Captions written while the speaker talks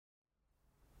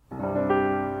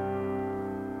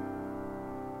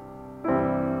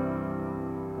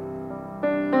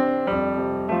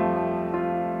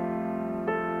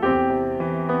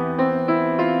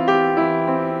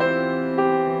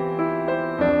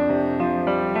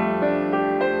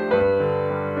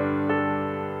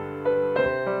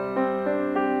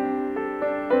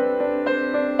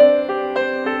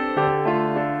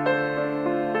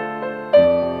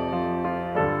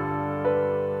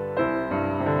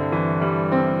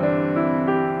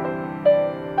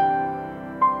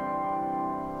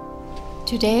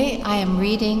Today I am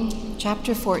reading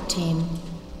chapter 14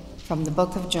 from the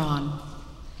book of John.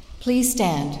 Please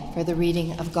stand for the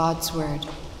reading of God's word.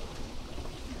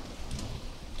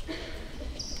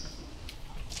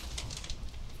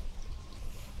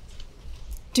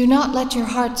 Do not let your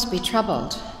hearts be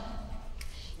troubled.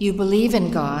 You believe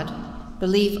in God,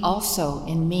 believe also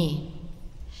in me.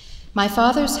 My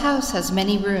Father's house has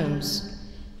many rooms.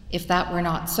 If that were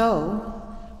not so,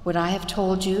 would I have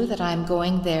told you that I am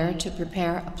going there to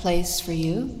prepare a place for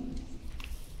you?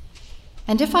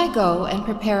 And if I go and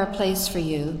prepare a place for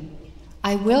you,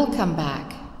 I will come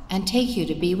back and take you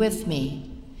to be with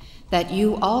me, that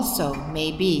you also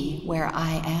may be where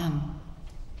I am.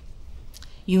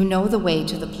 You know the way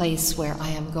to the place where I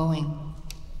am going.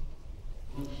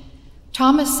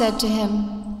 Thomas said to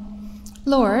him,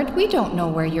 Lord, we don't know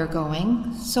where you're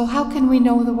going, so how can we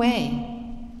know the way?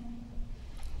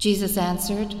 Jesus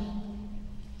answered,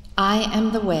 I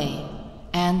am the way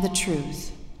and the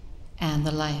truth and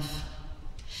the life.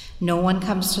 No one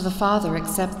comes to the Father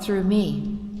except through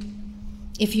me.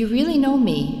 If you really know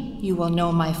me, you will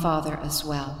know my Father as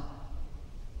well.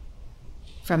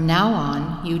 From now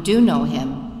on, you do know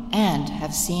him and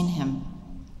have seen him.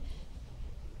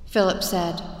 Philip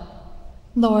said,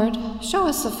 Lord, show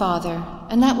us the Father,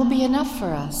 and that will be enough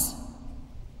for us.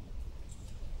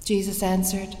 Jesus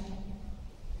answered,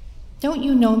 Don't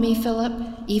you know me, Philip,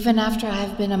 even after I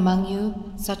have been among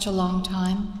you such a long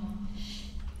time?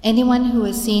 Anyone who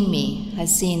has seen me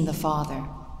has seen the Father.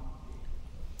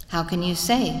 How can you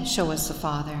say, show us the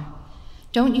Father?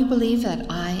 Don't you believe that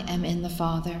I am in the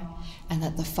Father and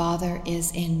that the Father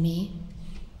is in me?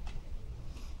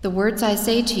 The words I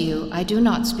say to you, I do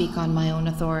not speak on my own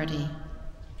authority.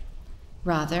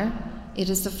 Rather,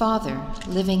 it is the Father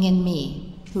living in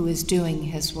me who is doing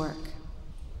his work.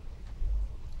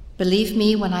 Believe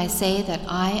me when I say that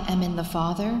I am in the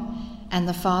Father and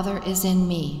the Father is in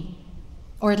me,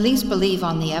 or at least believe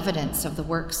on the evidence of the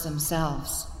works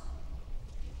themselves.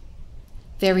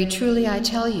 Very truly I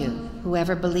tell you,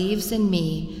 whoever believes in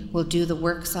me will do the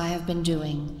works I have been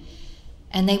doing,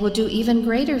 and they will do even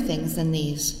greater things than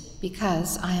these,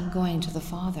 because I am going to the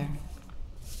Father.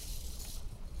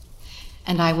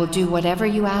 And I will do whatever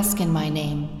you ask in my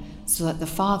name, so that the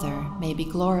Father may be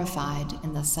glorified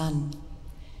in the Son.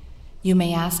 You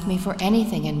may ask me for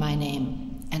anything in my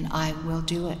name, and I will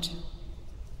do it.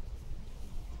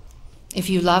 If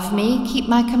you love me, keep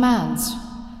my commands,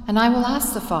 and I will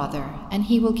ask the Father, and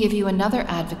he will give you another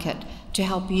advocate to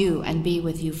help you and be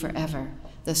with you forever,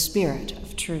 the Spirit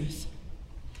of truth.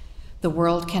 The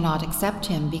world cannot accept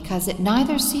him because it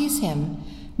neither sees him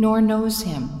nor knows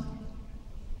him.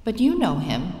 But you know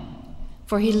him,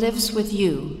 for he lives with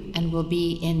you and will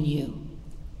be in you.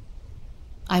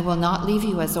 I will not leave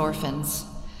you as orphans.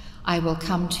 I will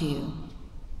come to you.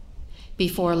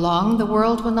 Before long, the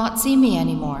world will not see me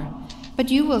anymore, but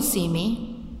you will see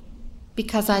me.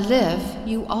 Because I live,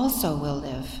 you also will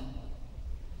live.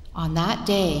 On that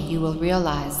day, you will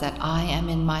realize that I am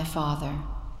in my Father,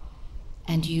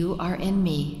 and you are in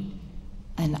me,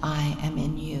 and I am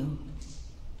in you.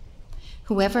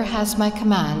 Whoever has my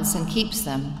commands and keeps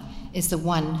them is the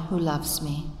one who loves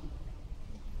me.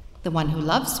 The one who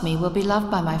loves me will be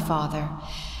loved by my Father,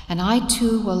 and I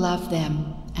too will love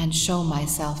them and show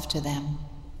myself to them.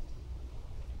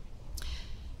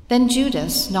 Then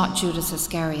Judas, not Judas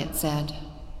Iscariot, said,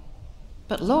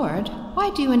 But Lord,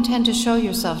 why do you intend to show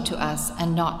yourself to us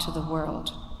and not to the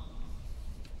world?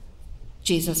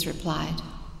 Jesus replied,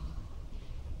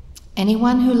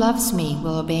 Anyone who loves me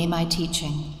will obey my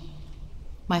teaching.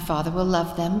 My Father will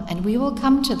love them, and we will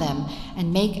come to them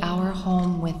and make our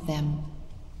home with them.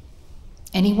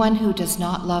 Anyone who does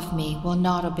not love me will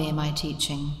not obey my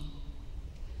teaching.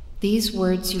 These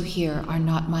words you hear are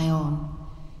not my own.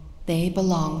 They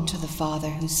belong to the Father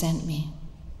who sent me.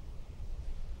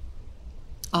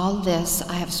 All this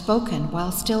I have spoken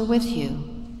while still with you.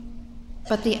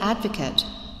 But the Advocate,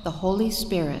 the Holy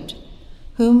Spirit,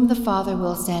 whom the Father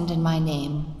will send in my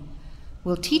name,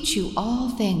 will teach you all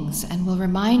things and will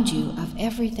remind you of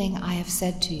everything I have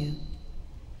said to you.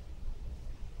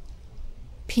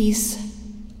 Peace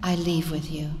I leave with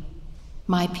you.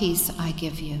 My peace I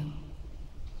give you.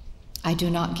 I do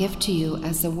not give to you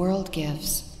as the world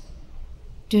gives.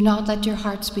 Do not let your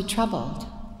hearts be troubled,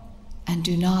 and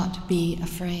do not be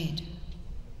afraid.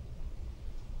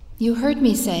 You heard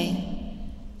me say,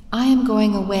 I am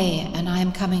going away and I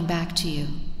am coming back to you.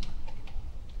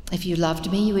 If you loved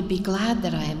me, you would be glad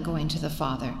that I am going to the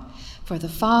Father, for the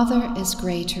Father is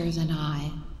greater than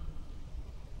I.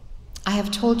 I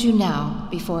have told you now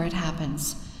before it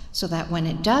happens, so that when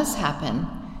it does happen,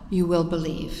 you will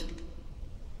believe.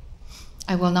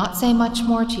 I will not say much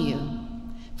more to you,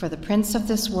 for the prince of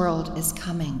this world is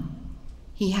coming.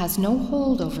 He has no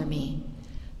hold over me,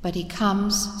 but he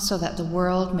comes so that the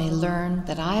world may learn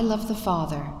that I love the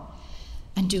Father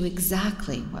and do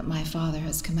exactly what my Father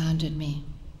has commanded me.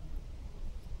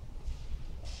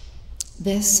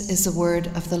 This is the word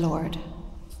of the Lord.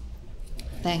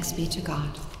 Thanks be to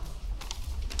God.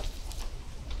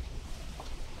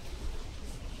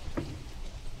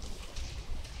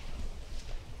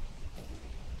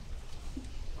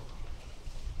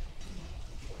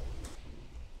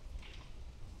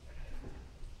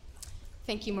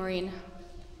 Thank you, Maureen.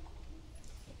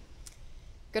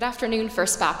 Good afternoon,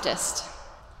 First Baptist.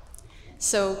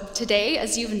 So today,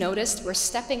 as you've noticed, we're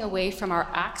stepping away from our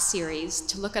Acts series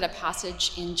to look at a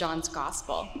passage in John's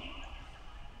Gospel.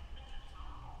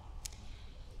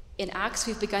 In Acts,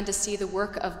 we've begun to see the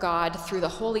work of God through the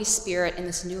Holy Spirit in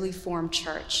this newly formed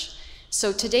church.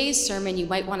 So today's sermon, you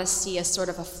might want to see as sort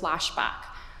of a flashback.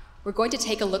 We're going to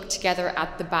take a look together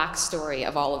at the backstory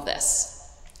of all of this.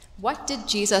 What did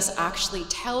Jesus actually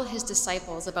tell his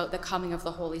disciples about the coming of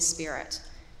the Holy Spirit?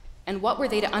 And what were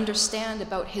they to understand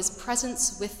about his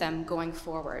presence with them going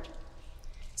forward?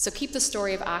 So keep the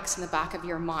story of Acts in the back of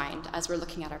your mind as we're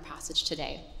looking at our passage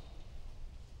today.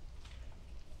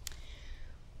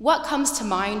 What comes to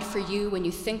mind for you when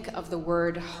you think of the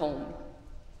word home?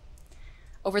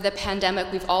 Over the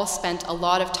pandemic, we've all spent a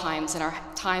lot of time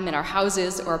in our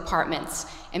houses or apartments,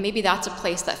 and maybe that's a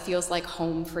place that feels like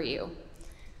home for you.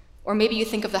 Or maybe you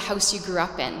think of the house you grew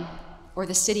up in, or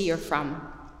the city you're from.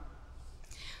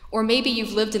 Or maybe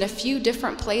you've lived in a few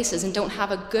different places and don't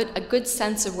have a good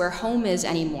sense of where home is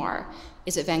anymore.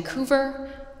 Is it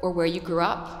Vancouver, or where you grew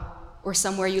up, or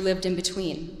somewhere you lived in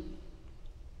between?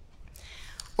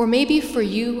 Or maybe for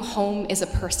you, home is a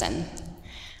person.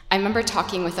 I remember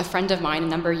talking with a friend of mine a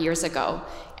number of years ago,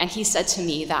 and he said to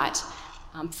me that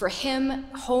for him,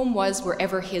 home was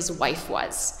wherever his wife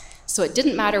was. So it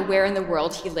didn't matter where in the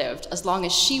world he lived, as long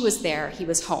as she was there, he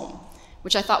was home,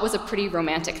 which I thought was a pretty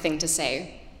romantic thing to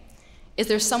say. Is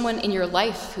there someone in your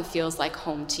life who feels like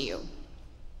home to you?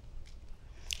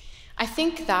 I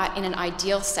think that in an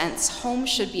ideal sense, home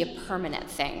should be a permanent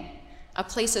thing, a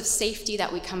place of safety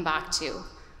that we come back to,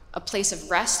 a place of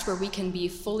rest where we can be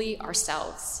fully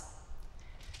ourselves.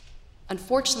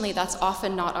 Unfortunately, that's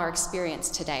often not our experience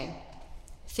today.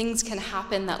 Things can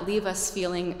happen that leave us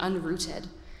feeling unrooted.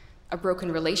 A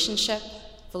broken relationship,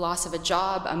 the loss of a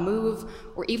job, a move,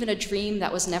 or even a dream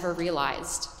that was never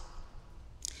realized.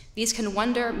 These can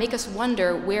make us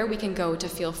wonder where we can go to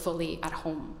feel fully at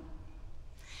home.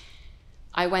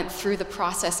 I went through the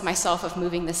process myself of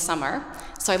moving this summer.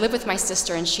 So I live with my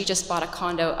sister, and she just bought a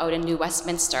condo out in New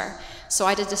Westminster. So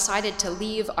I decided to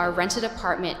leave our rented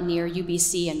apartment near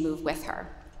UBC and move with her.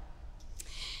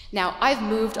 Now, I've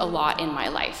moved a lot in my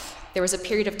life. There was a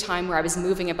period of time where I was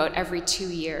moving about every 2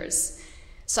 years.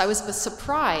 So I was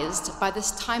surprised by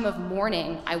this time of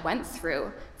mourning I went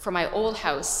through for my old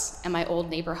house and my old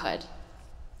neighborhood.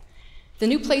 The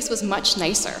new place was much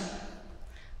nicer,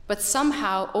 but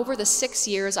somehow over the 6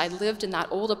 years I lived in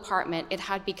that old apartment, it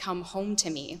had become home to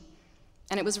me,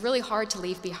 and it was really hard to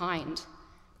leave behind.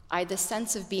 I had this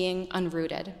sense of being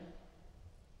unrooted.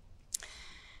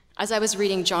 As I was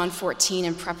reading John 14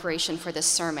 in preparation for this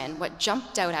sermon, what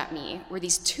jumped out at me were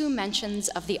these two mentions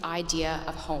of the idea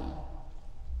of home.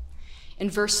 In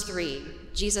verse 3,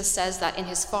 Jesus says that in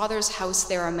his Father's house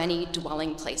there are many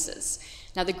dwelling places.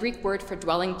 Now, the Greek word for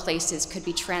dwelling places could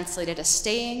be translated as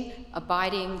staying,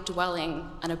 abiding, dwelling,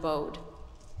 an abode.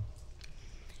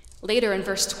 Later in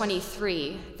verse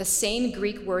 23, the same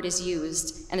Greek word is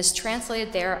used and is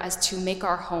translated there as to make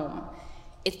our home.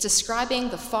 It's describing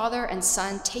the Father and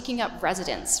Son taking up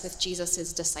residence with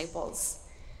Jesus' disciples.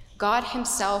 God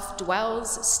himself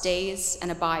dwells, stays,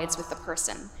 and abides with the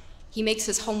person. He makes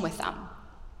his home with them.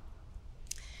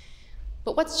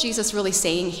 But what's Jesus really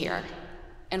saying here?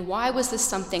 And why was this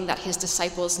something that his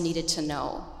disciples needed to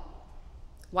know?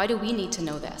 Why do we need to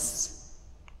know this?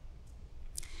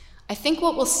 I think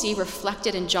what we'll see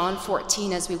reflected in John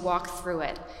 14 as we walk through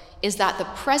it is that the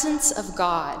presence of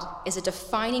God is a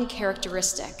defining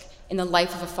characteristic in the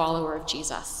life of a follower of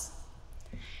Jesus.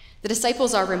 The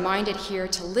disciples are reminded here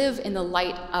to live in the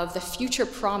light of the future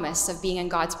promise of being in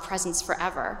God's presence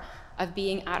forever, of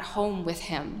being at home with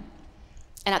him.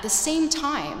 And at the same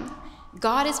time,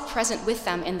 God is present with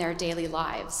them in their daily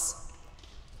lives.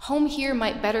 Home here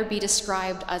might better be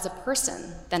described as a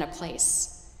person than a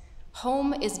place.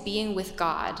 Home is being with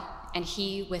God and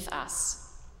he with us.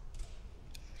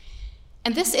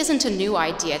 And this isn't a new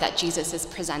idea that Jesus is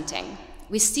presenting.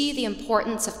 We see the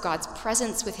importance of God's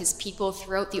presence with his people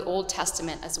throughout the Old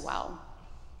Testament as well.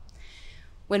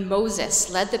 When Moses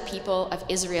led the people of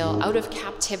Israel out of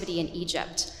captivity in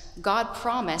Egypt, God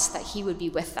promised that he would be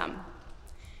with them.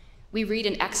 We read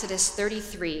in Exodus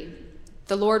 33,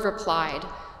 "The Lord replied,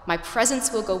 'My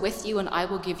presence will go with you and I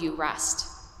will give you rest.'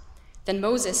 Then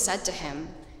Moses said to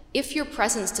him, 'If your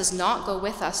presence does not go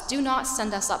with us, do not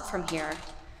send us up from here.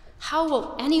 How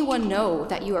will anyone know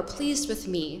that you are pleased with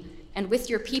me and with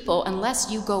your people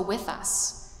unless you go with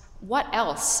us? What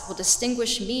else will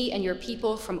distinguish me and your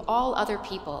people from all other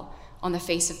people on the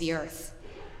face of the earth?'"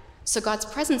 So God's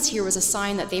presence here was a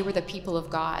sign that they were the people of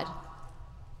God.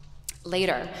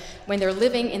 Later, when they're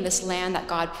living in this land that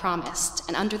God promised,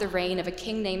 and under the reign of a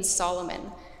king named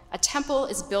Solomon, a temple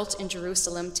is built in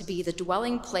Jerusalem to be the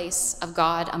dwelling place of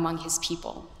God among his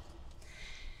people.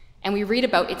 And we read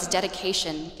about its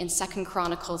dedication in 2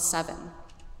 Chronicles 7.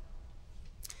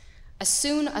 "As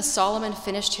soon as Solomon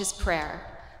finished his prayer,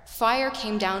 fire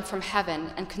came down from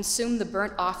heaven and consumed the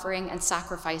burnt offering and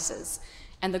sacrifices,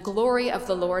 and the glory of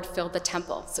the Lord filled the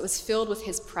temple." So it was filled with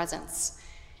his presence.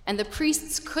 "And the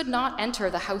priests could not enter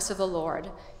the house of the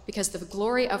Lord, because the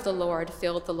glory of the Lord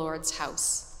filled the Lord's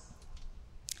house."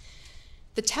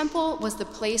 The temple was the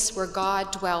place where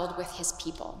God dwelled with his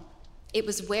people. It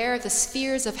was where the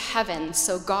spheres of heaven,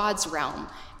 so God's realm,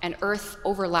 and earth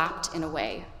overlapped in a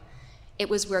way. It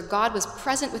was where God was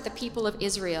present with the people of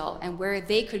Israel and where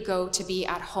they could go to be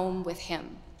at home with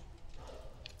him.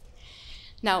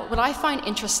 Now, what I find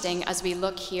interesting as we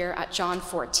look here at John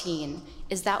 14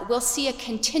 is that we'll see a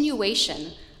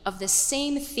continuation of this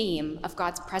same theme of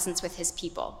God's presence with his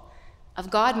people,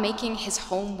 of God making his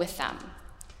home with them,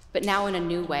 but now in a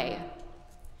new way.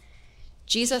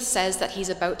 Jesus says that he's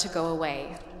about to go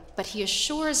away, but he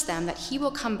assures them that he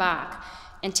will come back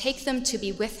and take them to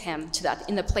be with him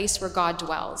in the place where God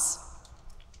dwells.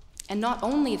 And not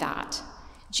only that,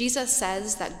 Jesus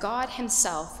says that God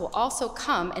himself will also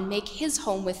come and make his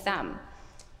home with them.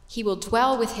 He will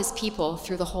dwell with his people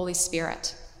through the Holy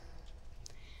Spirit.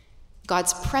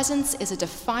 God's presence is a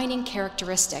defining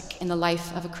characteristic in the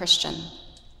life of a Christian.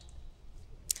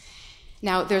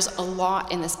 Now, there's a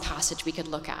lot in this passage we could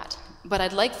look at, but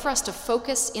I'd like for us to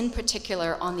focus in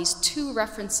particular on these two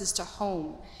references to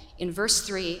home in verse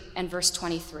 3 and verse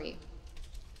 23.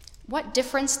 What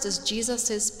difference does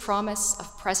Jesus' promise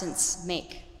of presence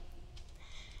make?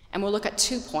 And we'll look at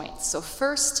 2 points. So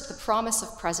first, the promise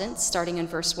of presence, starting in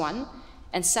verse 1,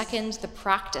 and second, the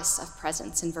practice of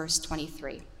presence in verse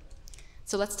 23.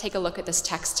 So let's take a look at this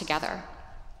text together.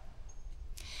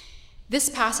 This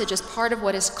passage is part of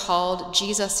what is called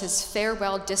Jesus'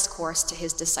 farewell discourse to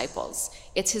his disciples.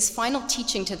 It's his final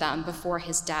teaching to them before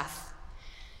his death.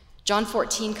 John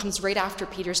 14 comes right after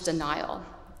Peter's denial,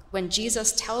 when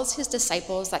Jesus tells his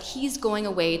disciples that he's going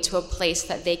away to a place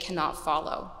that they cannot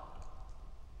follow.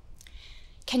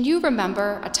 Can you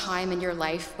remember a time in your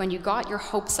life when you got your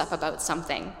hopes up about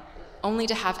something, only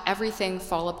to have everything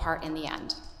fall apart in the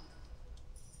end?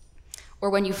 Or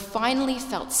when you finally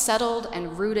felt settled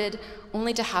and rooted,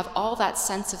 only to have all that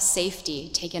sense of safety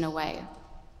taken away?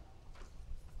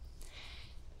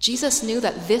 Jesus knew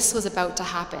that this was about to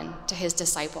happen to his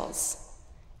disciples,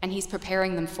 and he's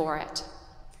preparing them for it.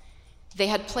 They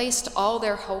had placed all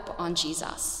their hope on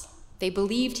Jesus. They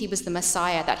believed he was the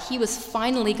Messiah, that he was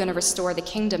finally going to restore the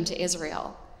kingdom to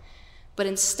Israel. But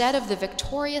instead of the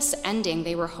victorious ending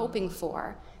they were hoping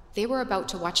for, they were about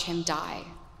to watch him die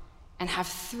and have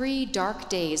 3 dark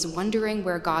days wondering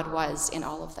where God was in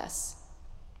all of this.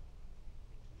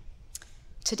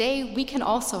 Today, we can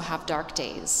also have dark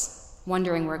days,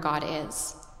 wondering where God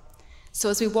is. So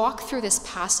as we walk through this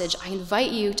passage, I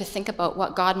invite you to think about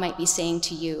what God might be saying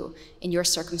to you in your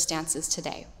circumstances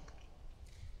today.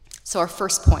 So our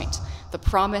first point, the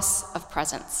promise of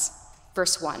presence.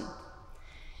 Verse 1.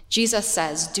 Jesus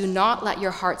says, "Do not let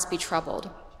your hearts be troubled.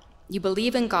 You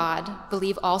believe in God,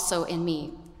 believe also in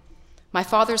me. My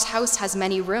Father's house has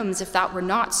many rooms. If that were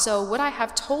not so, would I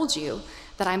have told you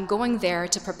that I'm going there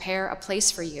to prepare a place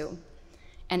for you?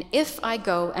 And if I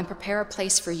go and prepare a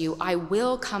place for you, I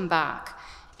will come back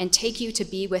and take you to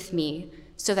be with me,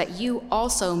 so that you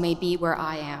also may be where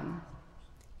I am.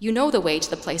 You know the way to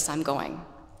the place I'm going."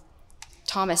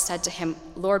 Thomas said to him,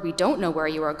 "Lord, we don't know where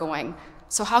you are going,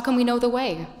 so how can we know the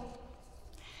way?"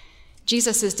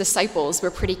 Jesus' disciples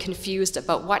were pretty confused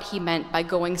about what he meant by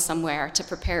going somewhere to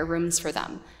prepare rooms for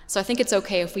them. So I think it's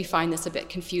okay if we find this a bit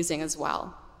confusing as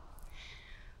well.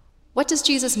 What does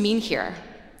Jesus mean here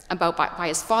about by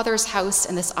his Father's house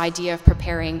and this idea of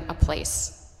preparing a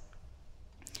place?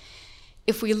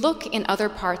 If we look in other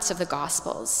parts of the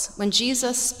Gospels, when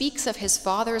Jesus speaks of his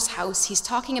Father's house, he's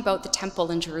talking about the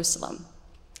temple in Jerusalem.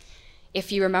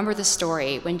 If you remember the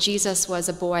story, when Jesus was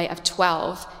a boy of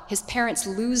 12, his parents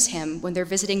lose him when they're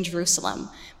visiting Jerusalem,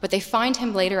 but they find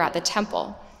him later at the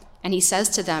temple, and he says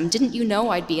to them, "Didn't you know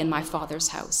I'd be in my Father's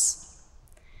house?"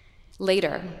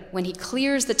 Later, when he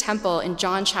clears the temple in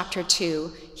John chapter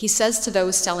 2, he says to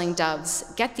those selling doves,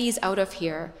 "Get these out of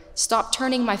here. Stop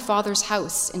turning my Father's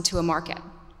house into a market."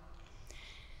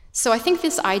 So I think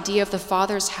this idea of the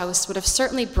Father's house would have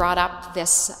certainly brought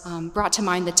to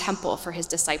mind the temple for his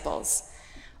disciples.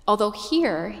 Although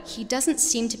here, he doesn't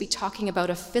seem to be talking about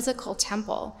a physical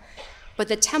temple, but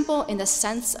the temple in the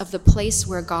sense of the place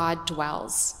where God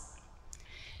dwells.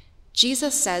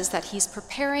 Jesus says that he's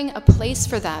preparing a place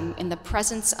for them in the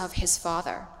presence of his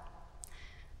Father.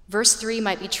 Verse 3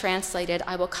 might be translated,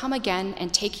 "I will come again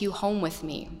and take you home with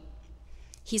me."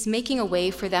 He's making a way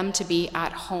for them to be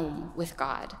at home with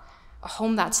God, a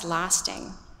home that's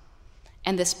lasting.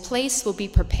 And this place will be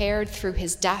prepared through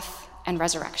his death and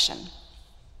resurrection.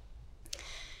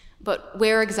 But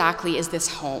where exactly is this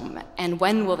home, and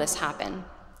when will this happen?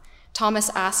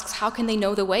 Thomas asks, how can they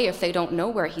know the way if they don't know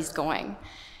where he's going?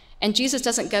 And Jesus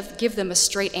doesn't give them a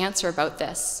straight answer about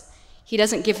this. He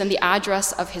doesn't give them the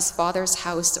address of his Father's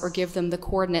house or give them the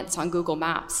coordinates on Google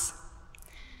Maps.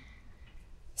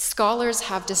 Scholars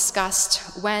have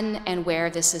discussed when and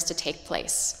where this is to take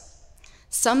place.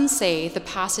 Some say the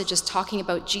passage is talking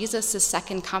about Jesus'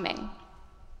 second coming.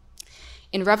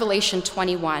 In Revelation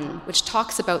 21, which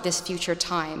talks about this future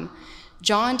time,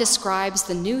 John describes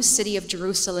the new city of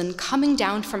Jerusalem coming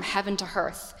down from heaven to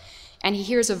earth, and he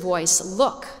hears a voice,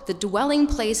 "Look, the dwelling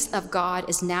place of God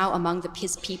is now among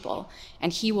his people,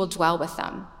 and he will dwell with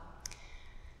them."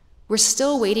 We're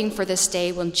still waiting for this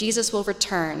day when Jesus will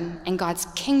return and God's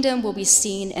kingdom will be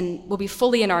seen and will be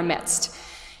fully in our midst.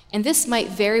 And this might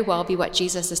very well be what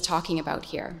Jesus is talking about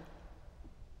here.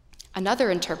 Another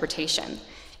interpretation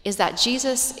is that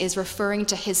Jesus is referring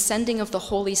to his sending of the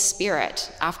Holy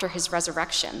Spirit after his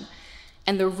resurrection,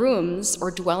 and the rooms or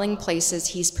dwelling places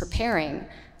he's preparing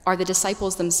are the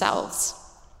disciples themselves.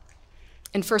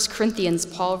 In 1 Corinthians,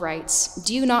 Paul writes,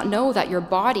 "Do you not know that your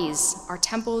bodies are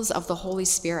temples of the Holy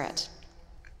Spirit?"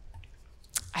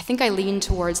 I think I lean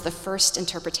towards the first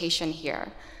interpretation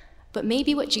here, but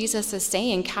maybe what Jesus is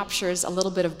saying captures a little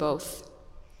bit of both.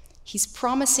 He's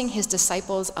promising his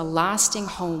disciples a lasting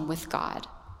home with God.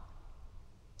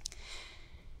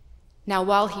 Now,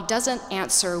 while he doesn't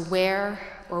answer where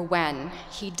or when,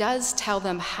 he does tell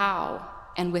them how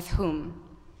and with whom.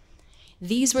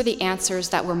 These were the answers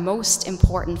that were most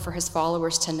important for his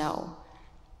followers to know,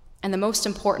 and the most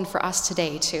important for us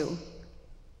today, too.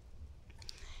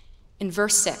 In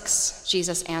verse 6,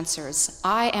 Jesus answers,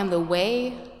 "I am the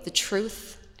way, the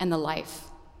truth, and the life."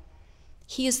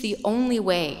 He is the only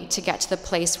way to get to the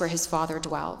place where his Father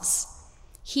dwells.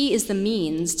 He is the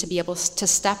means to be able to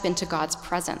step into God's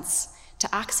presence,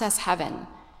 to access heaven,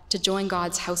 to join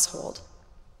God's household.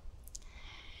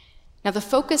 Now, the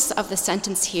focus of the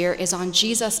sentence here is on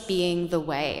Jesus being the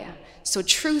way. So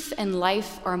truth and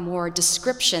life are more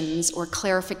descriptions or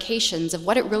clarifications of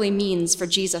what it really means for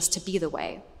Jesus to be the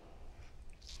way.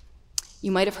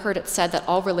 You might have heard it said that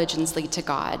all religions lead to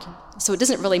God, so it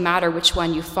doesn't really matter which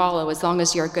one you follow as long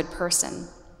as you're a good person.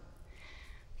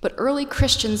 But early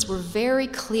Christians were very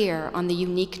clear on the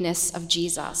uniqueness of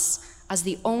Jesus as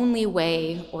the only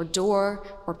way or door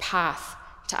or path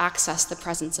to access the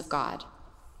presence of God.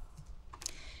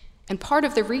 And part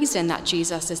of the reason that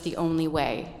Jesus is the only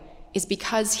way is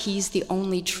because he's the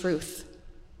only truth.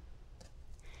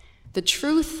 The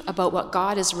truth about what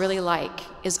God is really like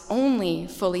is only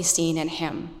fully seen in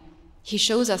him. He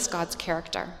shows us God's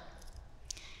character.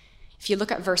 If you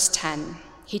look at verse 10,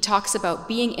 he talks about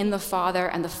being in the Father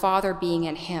and the Father being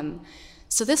in him.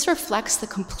 So this reflects the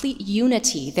complete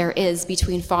unity there is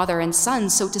between Father and Son.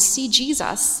 So to see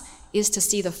Jesus is to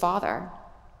see the Father.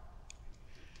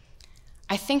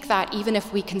 I think that even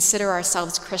if we consider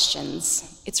ourselves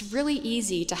Christians, it's really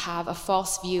easy to have a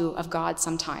false view of God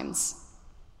sometimes.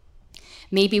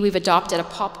 Maybe we've adopted a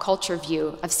pop culture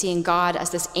view of seeing God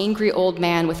as this angry old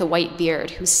man with a white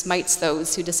beard who smites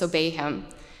those who disobey him.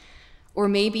 Or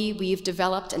maybe we've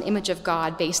developed an image of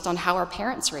God based on how our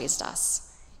parents raised us,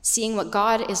 seeing what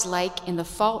God is like in the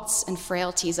faults and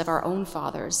frailties of our own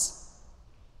fathers.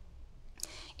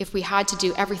 If we had to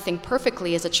do everything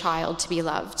perfectly as a child to be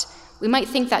loved, we might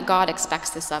think that God expects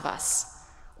this of us,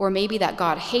 or maybe that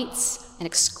God hates and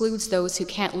excludes those who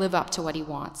can't live up to what he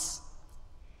wants.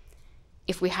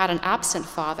 If we had an absent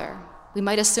father, we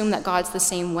might assume that God's the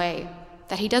same way,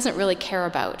 that he doesn't really care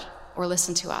about or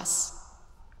listen to us.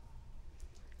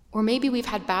 Or maybe we've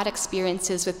had bad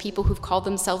experiences with people who've called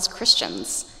themselves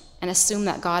Christians and assume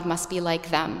that God must be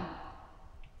like them.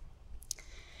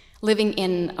 Living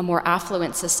in a more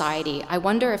affluent society, I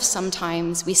wonder if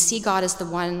sometimes we see God as the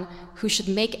one who should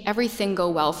make everything go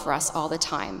well for us all the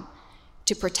time,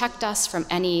 to protect us from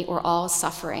any or all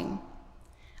suffering.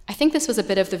 I think this was a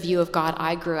bit of the view of God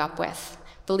I grew up with,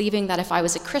 believing that if I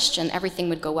was a Christian, everything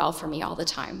would go well for me all the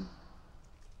time.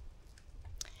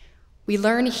 We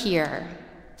learn here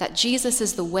that Jesus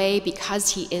is the way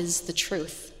because he is the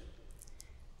truth.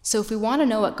 So if we want to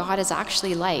know what God is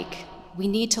actually like, we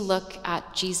need to look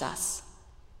at Jesus.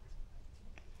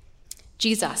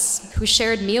 Jesus, who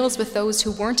shared meals with those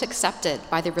who weren't accepted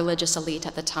by the religious elite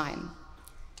at the time.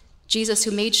 Jesus,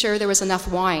 who made sure there was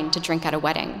enough wine to drink at a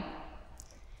wedding.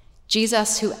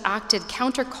 Jesus, who acted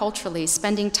counterculturally,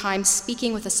 spending time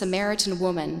speaking with a Samaritan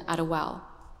woman at a well.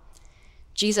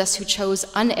 Jesus, who chose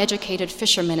uneducated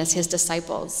fishermen as his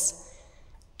disciples.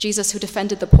 Jesus, who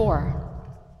defended the poor.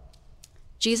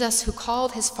 Jesus, who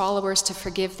called his followers to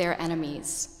forgive their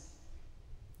enemies.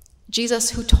 Jesus,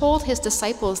 who told his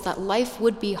disciples that life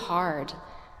would be hard,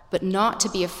 but not to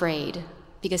be afraid,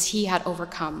 because he had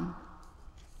overcome.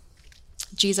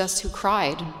 Jesus, who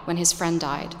cried when his friend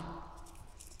died.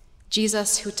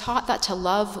 Jesus, who taught that to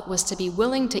love was to be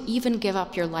willing to even give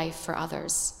up your life for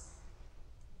others.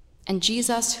 And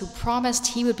Jesus, who promised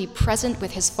he would be present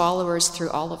with his followers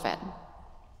through all of it.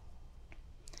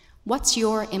 What's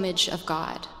your image of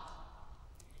God?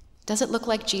 Does it look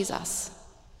like Jesus?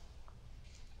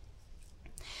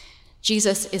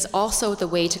 Jesus is also the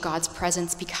way to God's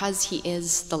presence because he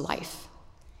is the life.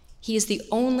 He is the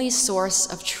only source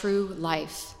of true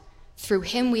life. Through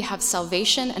him we have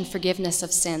salvation and forgiveness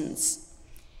of sins.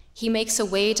 He makes a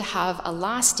way to have a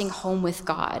lasting home with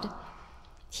God.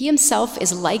 He himself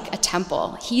is like a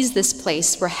temple. He's this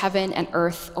place where heaven and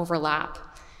earth overlap.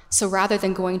 So rather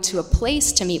than going to a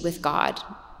place to meet with God,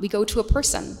 we go to a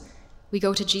person. We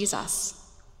go to Jesus.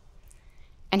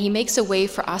 And he makes a way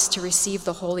for us to receive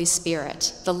the Holy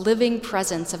Spirit, the living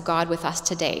presence of God with us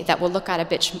today that we'll look at a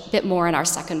bit more in our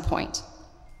second point.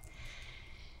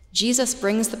 Jesus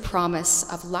brings the promise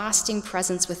of lasting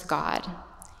presence with God.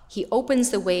 He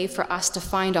opens the way for us to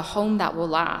find a home that will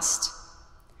last.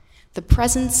 The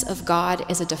presence of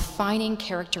God is a defining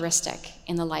characteristic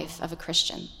in the life of a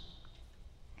Christian.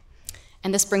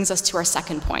 And this brings us to our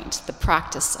second point, the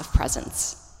practice of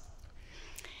presence.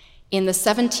 In the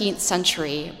 17th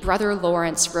century, Brother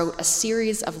Lawrence wrote a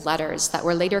series of letters that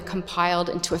were later compiled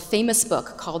into a famous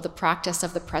book called The Practice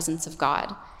of the Presence of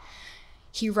God.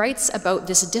 He writes about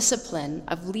this discipline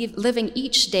of living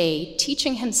each day,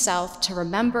 teaching himself to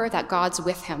remember that God's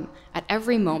with him at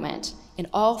every moment, in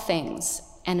all things,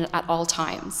 and at all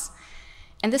times.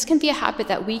 And this can be a habit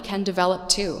that we can develop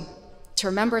too, to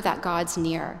remember that God's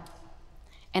near.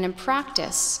 And in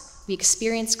practice, we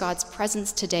experience God's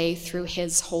presence today through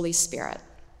his Holy Spirit.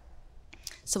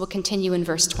 So we'll continue in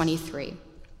verse 23.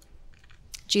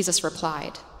 Jesus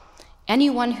replied,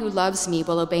 "Anyone who loves me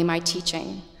will obey my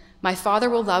teaching. My Father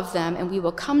will love them, and we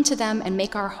will come to them and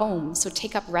make our home, so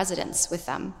take up residence with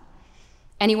them.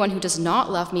 Anyone who does not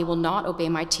love me will not obey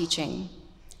my teaching.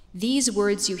 These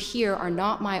words you hear are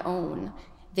not my own.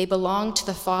 They belong to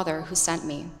the Father who sent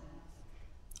me.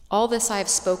 All this I have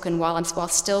spoken while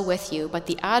still with you, but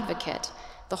the Advocate,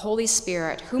 the Holy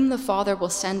Spirit, whom the Father will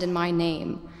send in my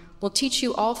name, will teach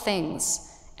you all things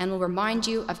and will remind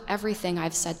you of everything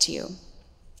I've said to you."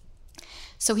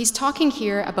 So he's talking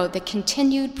here about the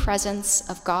continued presence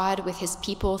of God with his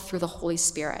people through the Holy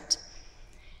Spirit.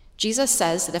 Jesus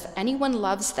says that if anyone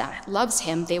loves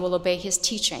him, they will obey his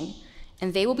teaching,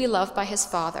 and they will be loved by his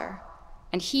Father,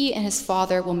 and he and his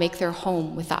Father will make their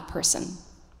home with that person.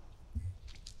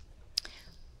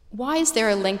 Why is there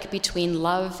a link between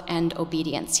love and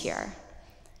obedience here?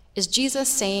 Is Jesus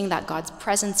saying that God's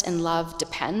presence and love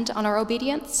depend on our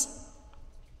obedience?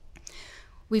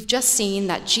 We've just seen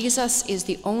that Jesus is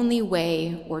the only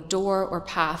way or door or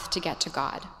path to get to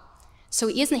God. So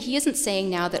he isn't saying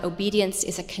now that obedience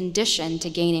is a condition to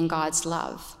gaining God's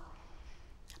love.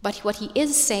 But what he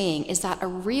is saying is that a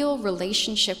real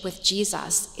relationship with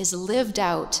Jesus is lived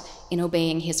out in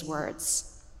obeying his words.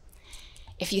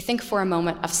 If you think for a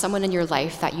moment of someone in your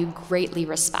life that you greatly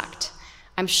respect,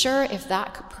 I'm sure if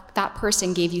that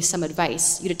person gave you some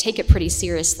advice, you'd take it pretty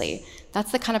seriously.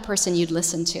 That's the kind of person you'd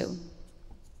listen to.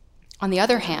 On the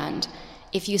other hand,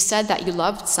 if you said that you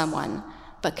loved someone,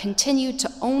 but continued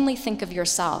to only think of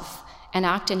yourself and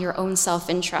act in your own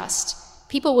self-interest,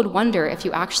 people would wonder if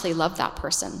you actually loved that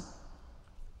person.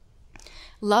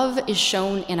 Love is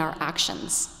shown in our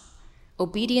actions.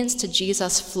 Obedience to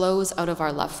Jesus flows out of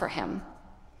our love for him.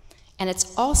 And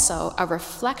it's also a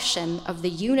reflection of the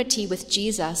unity with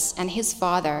Jesus and his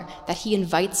Father that he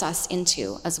invites us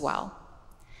into as well.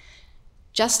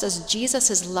 Just as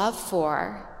Jesus' love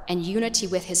for and unity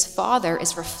with his Father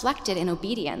is reflected in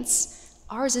obedience,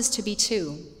 ours is to be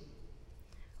too.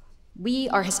 We,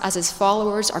 as his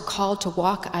followers, are called to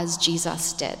walk as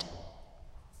Jesus did.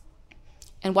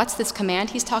 And what's this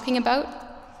command he's talking about?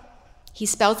 He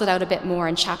spells it out a bit more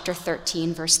in chapter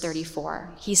 13, verse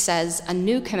 34. He says, "A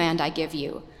new command I give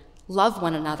you, love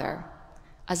one another.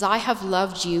 As I have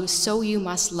loved you, so you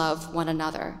must love one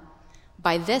another.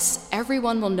 By this,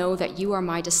 everyone will know that you are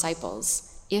my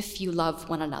disciples, if you love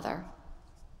one another."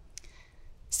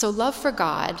 So love for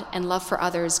God and love for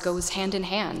others goes hand in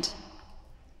hand.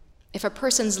 If a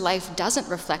person's life doesn't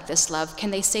reflect this love,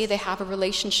 can they say they have a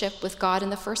relationship with God in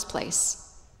the first place?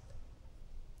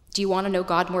 Do you want to know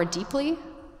God more deeply?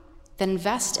 Then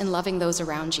invest in loving those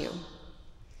around you.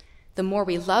 The more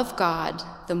we love God,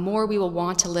 the more we will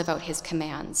want to live out his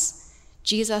commands.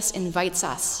 Jesus invites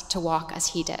us to walk as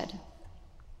he did.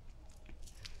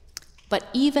 But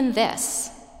even this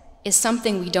is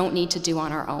something we don't need to do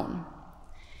on our own.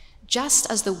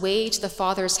 Just as the way to the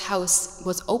Father's house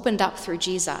was opened up through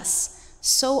Jesus,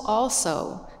 so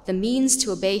also the means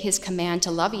to obey his command to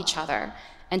love each other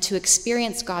and to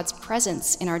experience God's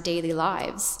presence in our daily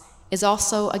lives is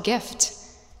also a gift.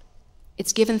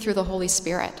 It's given through the Holy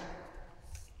Spirit.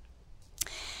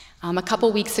 A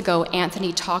couple weeks ago,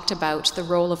 Anthony talked about the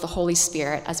role of the Holy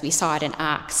Spirit as we saw it in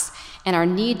Acts, and our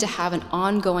need to have an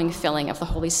ongoing filling of the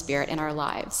Holy Spirit in our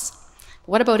lives.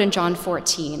 What about in John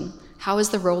 14? How is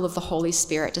the role of the Holy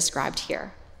Spirit described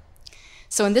here?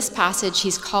 So in this passage,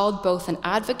 he's called both an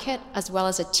advocate as well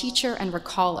as a teacher and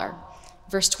recaller.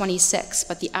 Verse 26,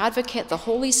 "But the advocate, the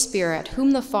Holy Spirit,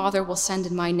 whom the Father will send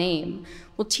in my name,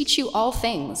 will teach you all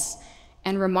things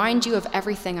and remind you of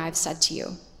everything I've said to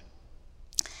you."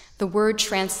 The word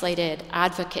translated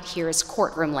advocate here is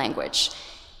courtroom language.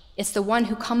 It's the one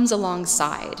who comes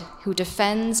alongside, who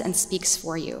defends and speaks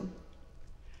for you.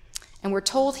 And we're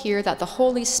told here that the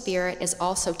Holy Spirit is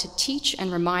also to teach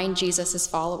and remind Jesus'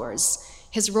 followers.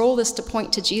 His role is to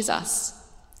point to Jesus,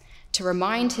 to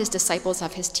remind his disciples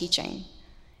of his teaching.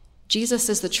 Jesus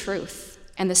is the truth,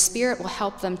 and the Spirit will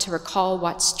help them to recall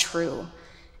what's true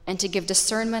and to give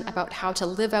discernment about how to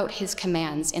live out his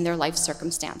commands in their life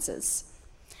circumstances.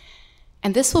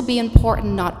 And this will be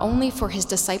important not only for his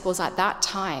disciples at that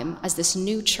time as this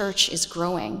new church is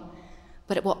growing,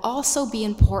 but it will also be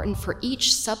important for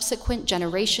each subsequent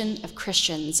generation of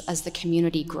Christians as the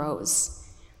community grows.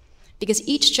 Because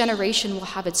each generation will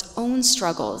have its own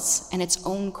struggles and its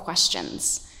own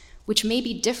questions, which may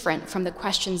be different from the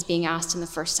questions being asked in the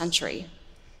first century.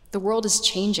 The world is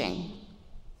changing,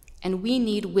 and we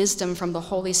need wisdom from the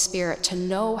Holy Spirit to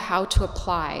know how to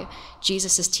apply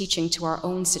Jesus' teaching to our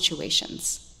own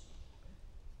situations.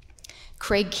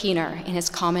 Craig Keener, in his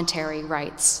commentary,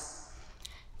 writes,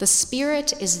 "The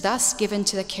Spirit is thus given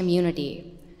to the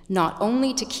community, not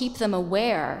only to keep them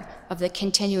aware of the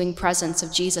continuing presence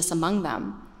of Jesus among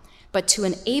them, but to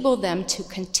enable them to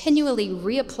continually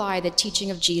reapply the teaching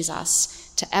of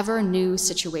Jesus to ever new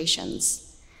situations.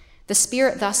 The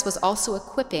Spirit thus was also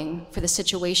equipping for the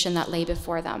situation that lay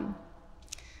before them.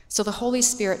 So the Holy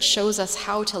Spirit shows us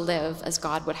how to live as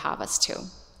God would have us to."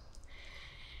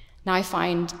 Now I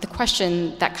find the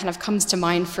question that kind of comes to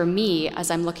mind for me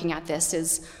as I'm looking at this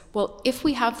is, well, if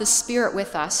we have the Spirit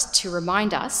with us to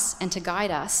remind us and to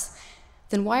guide us,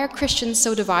 then why are Christians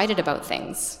so divided about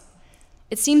things?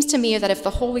 It seems to me that if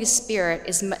the Holy Spirit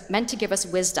is meant to give us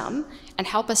wisdom and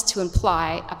help us to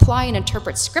apply and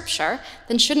interpret Scripture,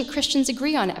 then shouldn't Christians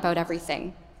agree on about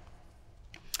everything?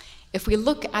 If we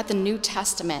look at the New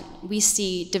Testament, we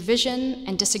see division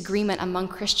and disagreement among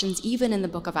Christians even in the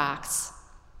book of Acts.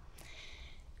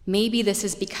 Maybe this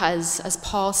is because, as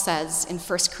Paul says in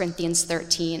 1 Corinthians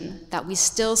 13, that we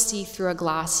still see through a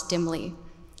glass dimly.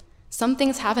 Some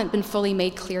things haven't been fully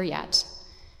made clear yet.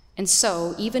 And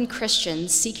so, even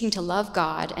Christians seeking to love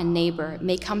God and neighbor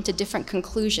may come to different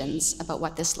conclusions about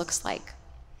what this looks like.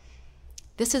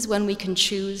 This is when we can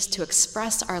choose to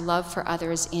express our love for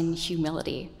others in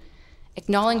humility,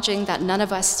 acknowledging that none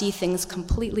of us see things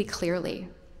completely clearly.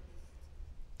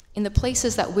 In the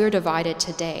places that we're divided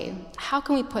today, how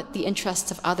can we put the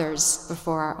interests of others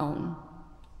before our own?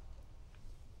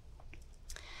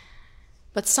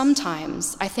 But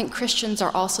sometimes I think Christians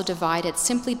are also divided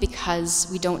simply because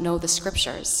we don't know the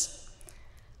Scriptures.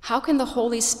 How can the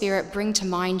Holy Spirit bring to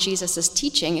mind Jesus'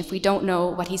 teaching if we don't know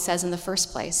what he says in the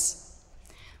first place?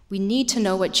 We need to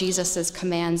know what Jesus'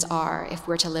 commands are if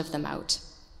we're to live them out.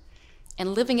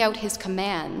 And living out his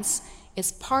commands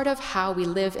is part of how we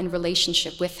live in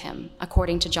relationship with him,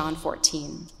 according to John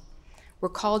 14. We're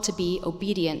called to be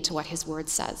obedient to what his word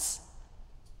says.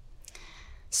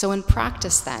 So in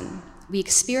practice then, we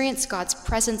experience God's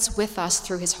presence with us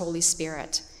through his Holy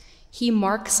Spirit. He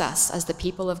marks us as the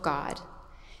people of God,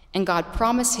 and God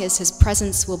promises his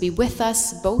presence will be with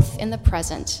us both in the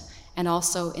present and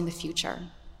also in the future.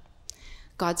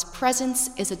 God's presence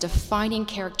is a defining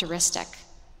characteristic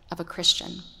of a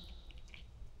Christian.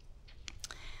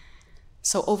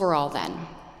 So overall then,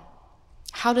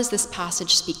 how does this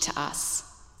passage speak to us?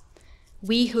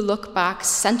 We who look back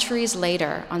centuries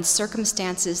later on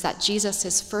circumstances that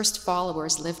Jesus' first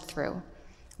followers lived through,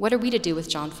 what are we to do with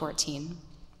John 14?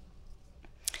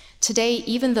 Today,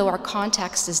 even though our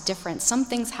context is different, some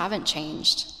things haven't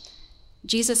changed.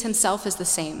 Jesus himself is the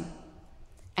same,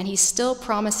 and he still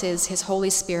promises his Holy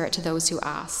Spirit to those who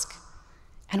ask.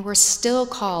 And we're still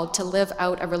called to live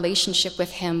out a relationship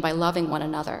with him by loving one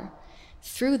another.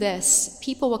 Through this,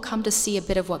 people will come to see a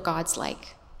bit of what God's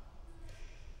like.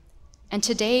 And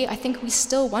today, I think we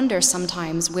still wonder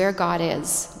sometimes where God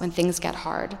is when things get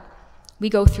hard. We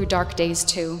go through dark days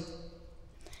too.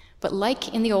 But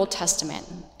like in the Old Testament,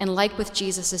 and like with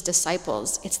Jesus'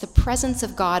 disciples, it's the presence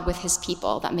of God with his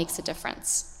people that makes a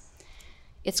difference.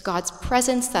 It's God's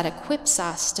presence that equips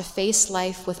us to face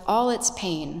life with all its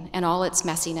pain and all its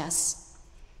messiness,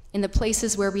 in the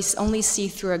places where we only see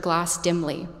through a glass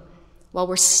dimly, while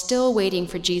we're still waiting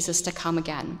for Jesus to come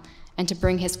again and to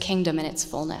bring his kingdom in its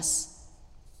fullness.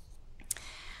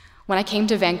 When I came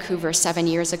to Vancouver 7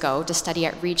 years ago to study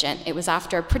at Regent, it was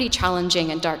after a pretty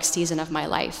challenging and dark season of my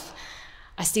life,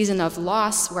 a season of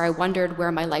loss where I wondered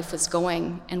where my life was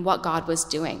going and what God was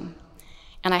doing.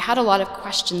 And I had a lot of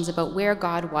questions about where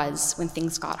God was when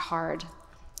things got hard,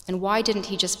 and why didn't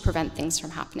he just prevent things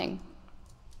from happening?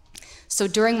 So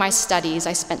during my studies,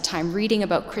 I spent time reading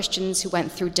about Christians who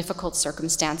went through difficult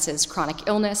circumstances, chronic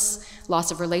illness,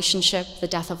 loss of relationship, the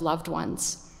death of loved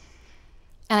ones.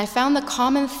 And I found the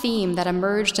common theme that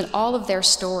emerged in all of their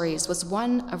stories was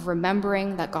one of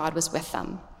remembering that God was with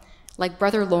them, like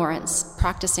Brother Lawrence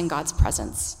practicing God's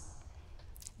presence.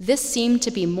 This seemed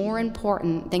to be more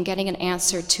important than getting an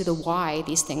answer to the why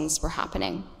these things were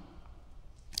happening.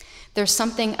 There's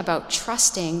something about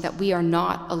trusting that we are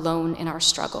not alone in our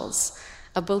struggles,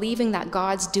 of believing that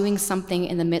God's doing something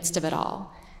in the midst of it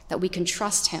all, that we can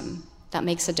trust him, that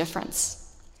makes a difference.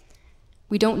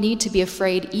 We don't need to be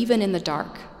afraid even in the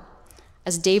dark.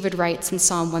 As David writes in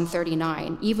Psalm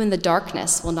 139, even the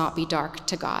darkness will not be dark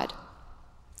to God.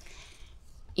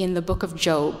 In the book of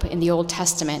Job, in the Old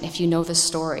Testament, if you know the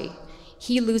story,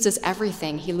 he loses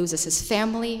everything. He loses his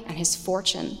family and his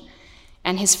fortune.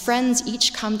 And his friends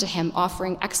each come to him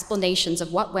offering explanations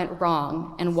of what went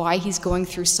wrong and why he's going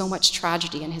through so much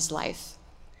tragedy in his life.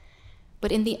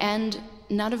 But in the end,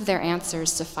 none of their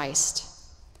answers sufficed.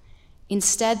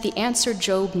 Instead, the answer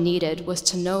Job needed was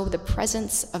to know the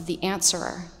presence of the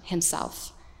answerer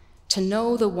himself, to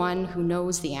know the one who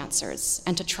knows the answers,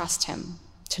 and to trust him,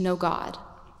 to know God.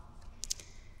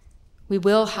 We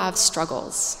will have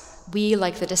struggles. We,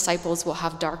 like the disciples, will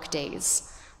have dark days.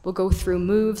 We'll go through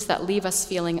moves that leave us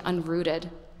feeling unrooted.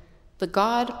 But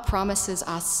God promises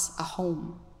us a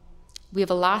home. We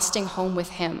have a lasting home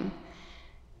with him.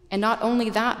 And not only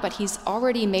that, but he's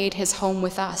already made his home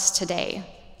with us today.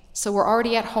 So we're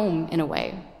already at home in a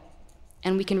way,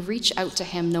 and we can reach out to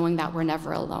him knowing that we're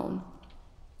never alone.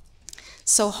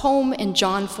 So home in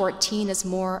John 14 is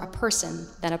more a person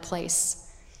than a place.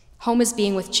 Home is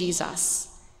being with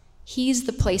Jesus. He's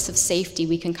the place of safety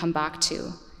we can come back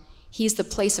to. He's the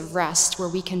place of rest where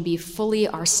we can be fully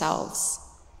ourselves.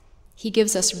 He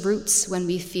gives us roots when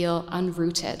we feel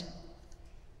unrooted.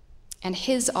 And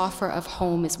his offer of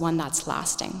home is one that's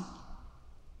lasting.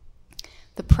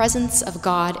 The presence of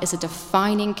God is a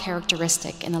defining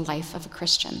characteristic in the life of a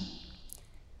Christian.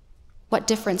 What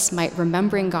difference might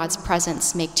remembering God's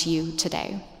presence make to you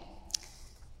today?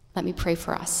 Let me pray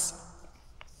for us.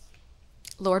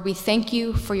 Lord, we thank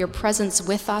you for your presence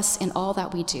with us in all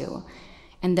that we do,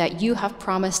 and that you have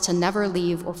promised to never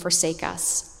leave or forsake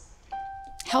us.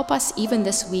 Help us even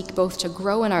this week both to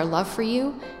grow in our love for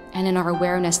you and in our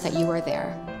awareness that you are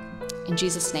there. In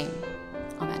Jesus' name,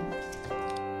 amen.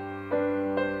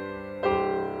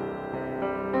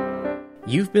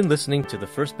 You've been listening to the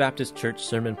First Baptist Church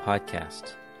Sermon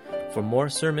Podcast. For more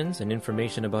sermons and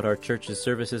information about our church's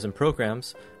services and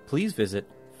programs, please visit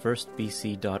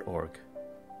firstbc.org.